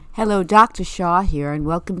Hello, Dr. Shaw here, and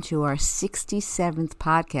welcome to our 67th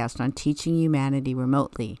podcast on teaching humanity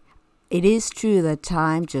remotely. It is true that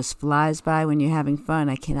time just flies by when you're having fun.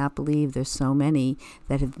 I cannot believe there's so many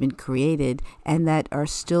that have been created and that are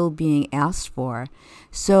still being asked for.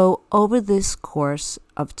 So over this course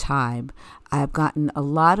of time, I've gotten a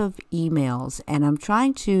lot of emails, and I'm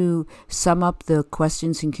trying to sum up the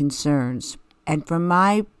questions and concerns. And from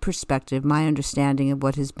my perspective, my understanding of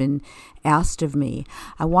what has been asked of me,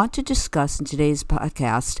 I want to discuss in today's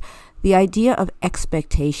podcast the idea of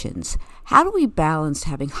expectations. How do we balance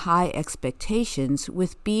having high expectations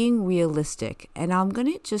with being realistic? And I'm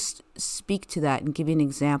going to just speak to that and give you an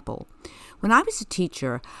example. When I was a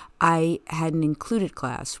teacher, I had an included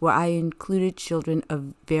class where I included children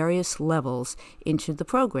of various levels into the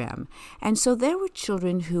program. And so there were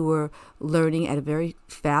children who were learning at a very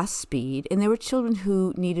fast speed, and there were children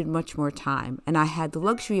who needed much more time. And I had the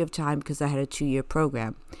luxury of time because I had a 2-year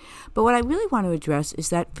program. But what I really want to address is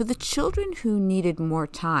that for the children who needed more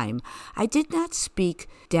time, I did not speak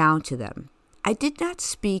down to them. I did not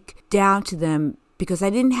speak down to them because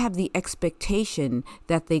I didn't have the expectation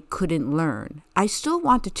that they couldn't learn. I still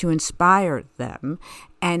wanted to inspire them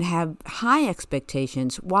and have high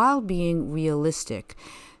expectations while being realistic.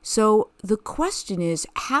 So the question is,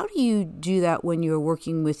 how do you do that when you're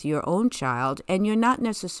working with your own child and you're not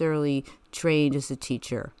necessarily trained as a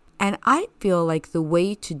teacher? And I feel like the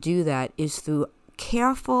way to do that is through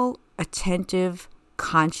careful, attentive,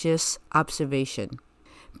 conscious observation.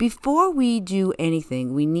 Before we do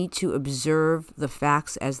anything, we need to observe the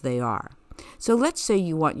facts as they are. So let's say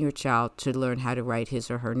you want your child to learn how to write his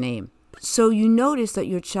or her name. So you notice that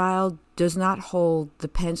your child does not hold the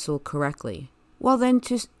pencil correctly. Well, then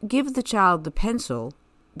to give the child the pencil,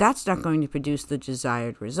 that's not going to produce the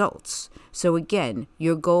desired results. So again,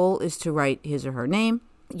 your goal is to write his or her name.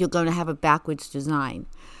 You're going to have a backwards design.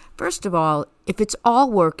 First of all, if it's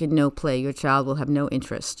all work and no play, your child will have no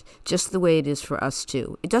interest, just the way it is for us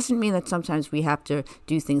too. It doesn't mean that sometimes we have to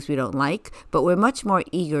do things we don't like, but we're much more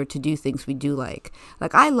eager to do things we do like.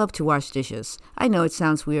 Like, I love to wash dishes. I know it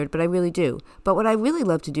sounds weird, but I really do. But what I really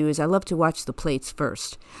love to do is I love to wash the plates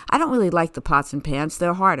first. I don't really like the pots and pans.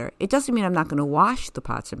 They're harder. It doesn't mean I'm not going to wash the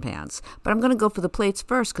pots and pans, but I'm going to go for the plates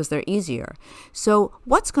first because they're easier. So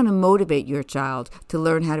what's going to motivate your child to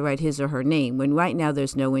learn how to write his or her name when right now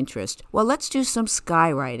there's no interest? Well, let's do some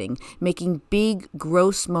skywriting, making big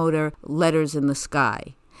gross motor letters in the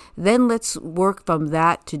sky. Then let's work from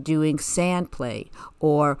that to doing sand play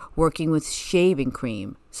or working with shaving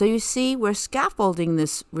cream. So you see, we're scaffolding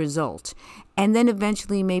this result, and then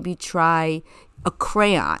eventually maybe try a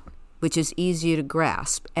crayon, which is easier to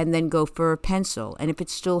grasp, and then go for a pencil. And if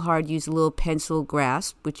it's still hard, use a little pencil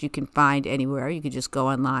grasp, which you can find anywhere. You could just go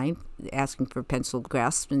online asking for pencil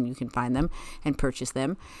grasps, and you can find them and purchase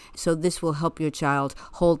them. So this will help your child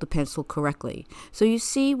hold the pencil correctly. So you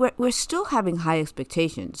see, we're still having high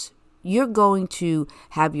expectations. You're going to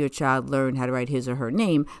have your child learn how to write his or her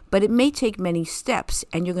name, but it may take many steps,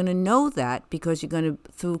 and you're going to know that because you're going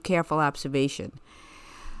to, through careful observation.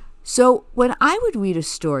 So when I would read a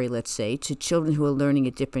story, let's say, to children who are learning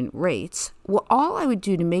at different rates, well, all I would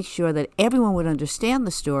do to make sure that everyone would understand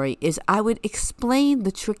the story is I would explain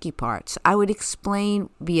the tricky parts. I would explain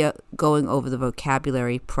via going over the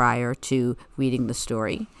vocabulary prior to reading the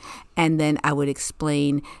story. And then I would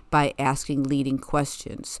explain by asking leading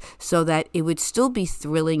questions so that it would still be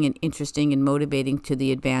thrilling and interesting and motivating to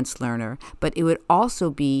the advanced learner, but it would also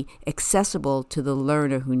be accessible to the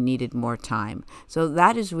learner who needed more time. So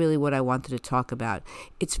that is really what I wanted to talk about.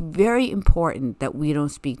 It's very important that we don't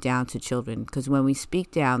speak down to children, because when we speak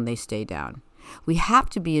down, they stay down. We have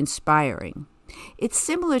to be inspiring. It's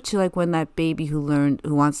similar to like when that baby who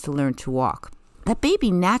wants to learn to walk. That baby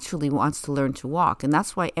naturally wants to learn to walk, and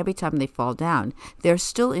that's why every time they fall down, they're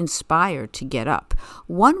still inspired to get up.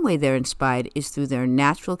 One way they're inspired is through their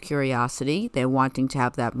natural curiosity. They're wanting to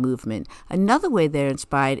have that movement. Another way they're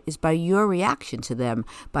inspired is by your reaction to them,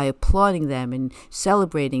 by applauding them and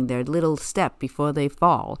celebrating their little step before they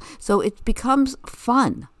fall. So it becomes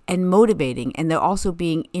fun and motivating, and they're also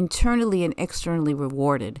being internally and externally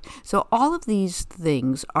rewarded. So all of these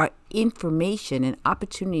things are information and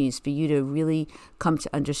opportunities for you to really come to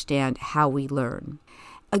understand how we learn.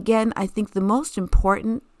 Again, I think the most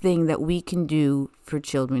important thing that we can do for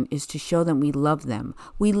children is to show them we love them.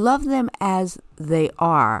 We love them as they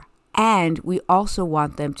are, and we also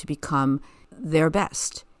want them to become their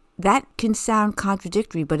best. That can sound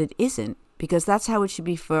contradictory, but it isn't, because that's how it should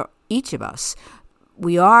be for each of us.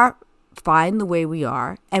 We are fine the way we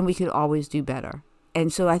are, and we could always do better.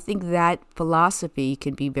 And so I think that philosophy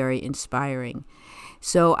can be very inspiring.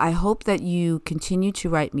 So I hope that you continue to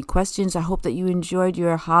write me questions. I hope that you enjoyed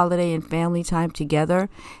your holiday and family time together.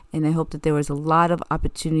 And I hope that there was a lot of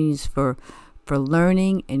opportunities for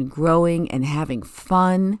learning and growing and having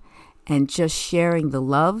fun and just sharing the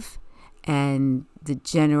love and the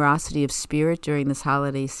generosity of spirit during this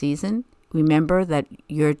holiday season. Remember that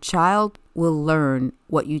your child will learn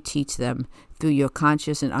what you teach them through your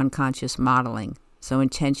conscious and unconscious modeling. So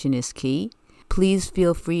intention is key. Please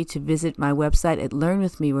feel free to visit my website at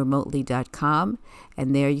learnwithmeremotely.com,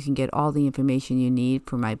 and there you can get all the information you need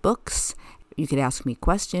for my books. You could ask me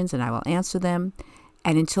questions and I will answer them.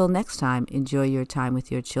 And until next time, enjoy your time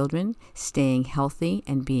with your children, staying healthy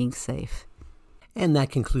and being safe. And that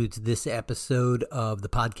concludes this episode of the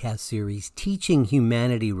podcast series, Teaching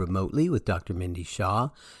Humanity Remotely with Dr. Mindy Shaw.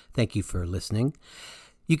 Thank you for listening.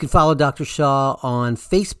 You can follow Dr. Shaw on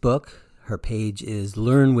Facebook. Her page is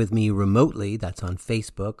Learn With Me Remotely. That's on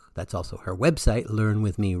Facebook. That's also her website,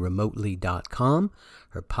 learnwithmeremotely.com.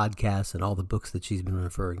 Her podcasts and all the books that she's been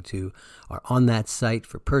referring to are on that site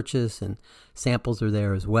for purchase, and samples are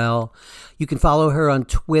there as well. You can follow her on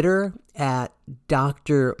Twitter at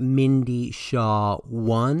Dr. Mindy Shaw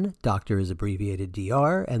 1. Doctor is abbreviated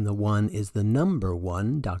DR, and the 1 is the number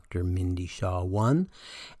 1, Dr. Mindy Shaw 1.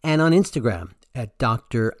 And on Instagram at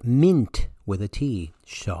Dr. Mint with a T,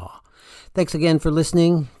 Shaw. Thanks again for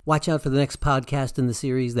listening. Watch out for the next podcast in the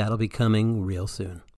series. That'll be coming real soon.